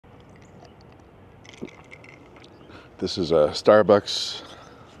This is a Starbucks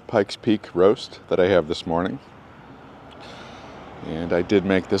Pikes Peak roast that I have this morning. And I did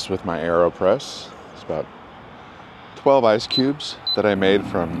make this with my Aero-press. It's about 12 ice cubes that I made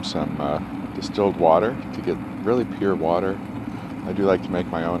from some distilled water to get really pure water. I do like to make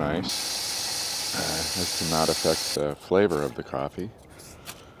my own ice. This does not affect the flavor of the coffee.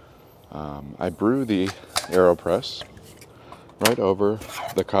 I brew the Aero-press right over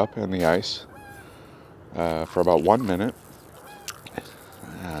the cup and the ice for about 1 minute,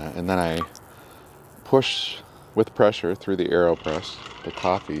 and then I push with pressure through the Aero-press the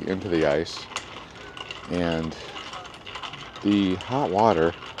coffee into the ice, and the hot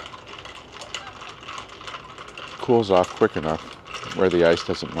water cools off quick enough where the ice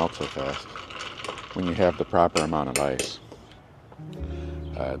doesn't melt so fast when you have the proper amount of ice.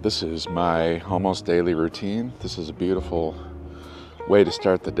 This is my almost daily routine. This is a beautiful way to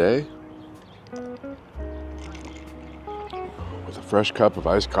start the day with a fresh cup of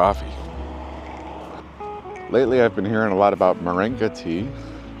iced coffee. Lately I've been hearing a lot about moringa tea.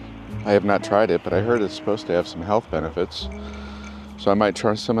 I have not tried it, but I heard it's supposed to have some health benefits, so I might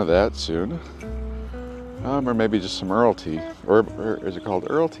try some of that soon. Or maybe just some Earl tea. Or is it called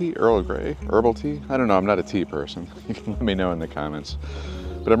Earl tea? Earl Grey? Herbal tea? I don't know, I'm not a tea person. You can let me know in the comments.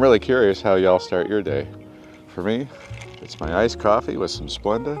 But I'm really curious how y'all start your day. For me, it's my iced coffee with some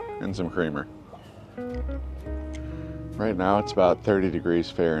Splenda and some creamer. Right now it's about 30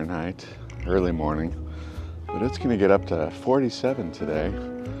 degrees Fahrenheit, early morning. But it's gonna get up to 47 today.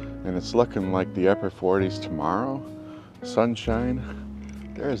 And it's looking like the upper 40s tomorrow. Sunshine.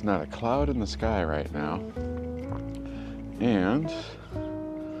 There is not a cloud in the sky right now. And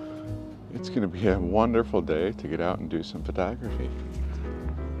it's going to be a wonderful day to get out and do some photography.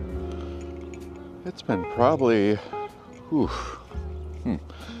 It's been probably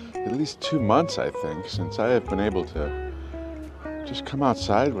at least 2 months, I think, since I have been able to just come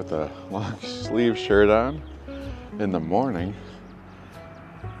outside with a long sleeve shirt on in the morning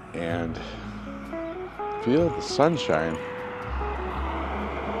and feel the sunshine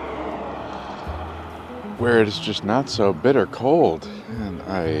where it is just not so bitter cold, and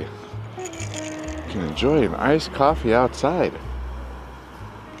I can enjoy an iced coffee outside.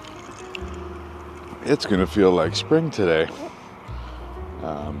 It's gonna feel like spring today.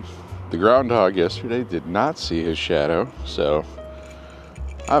 The groundhog yesterday did not see his shadow, so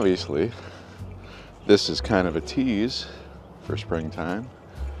obviously this is kind of a tease for springtime.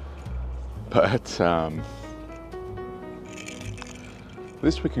 But at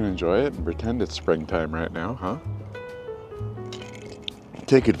least we can enjoy it and pretend it's springtime right now, huh?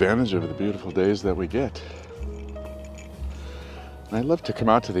 Take advantage of the beautiful days that we get. And I love to come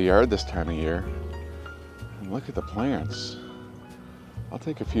out to the yard this time of year and look at the plants. I'll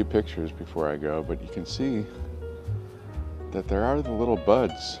take a few pictures before I go, but you can see that there are the little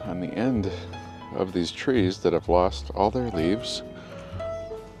buds on the end of these trees that have lost all their leaves,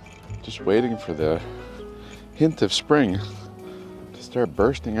 just waiting for the hint of spring to start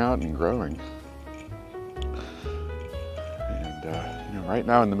bursting out and growing. And right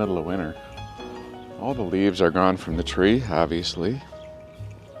now in the middle of winter, all the leaves are gone from the tree, obviously,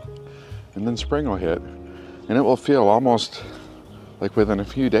 and then spring will hit, and it will feel almost like within a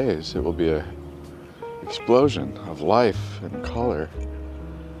few days it will be an explosion of life and color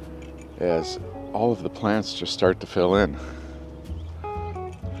as all of the plants just start to fill in.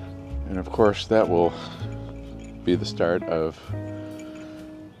 And of course that will be the start of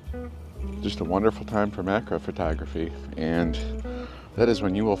just a wonderful time for macro photography, and that is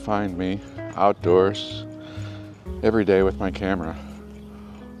when you will find me outdoors every day with my camera,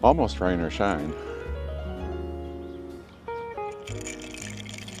 almost rain or shine,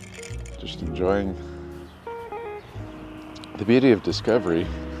 just enjoying the beauty of discovery,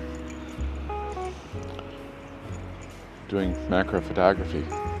 doing macro photography.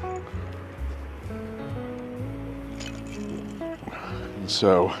 And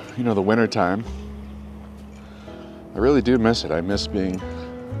so, the winter time, I really do miss it. I miss being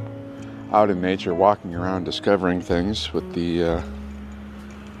out in nature, walking around, discovering things with the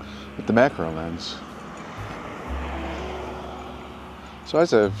macro lens. So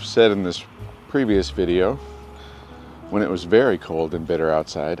as I've said in this previous video, when it was very cold and bitter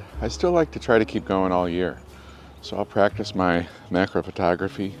outside, I still like to try to keep going all year. So I'll practice my macro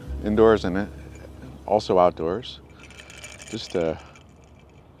photography indoors and also outdoors. Just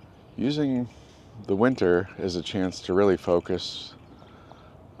using the winter as a chance to really focus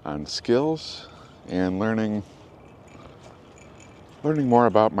on skills and learning more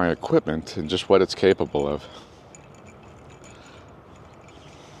about my equipment and just what it's capable of.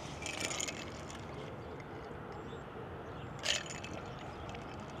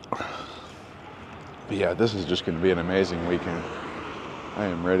 But yeah, this is just going to be an amazing weekend.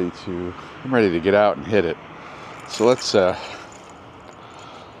 I'm ready to get out and hit it. So let's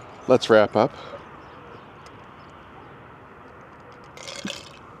wrap up.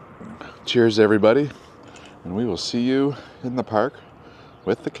 Cheers, everybody, and we will see you in the park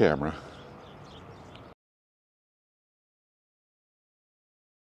with the camera.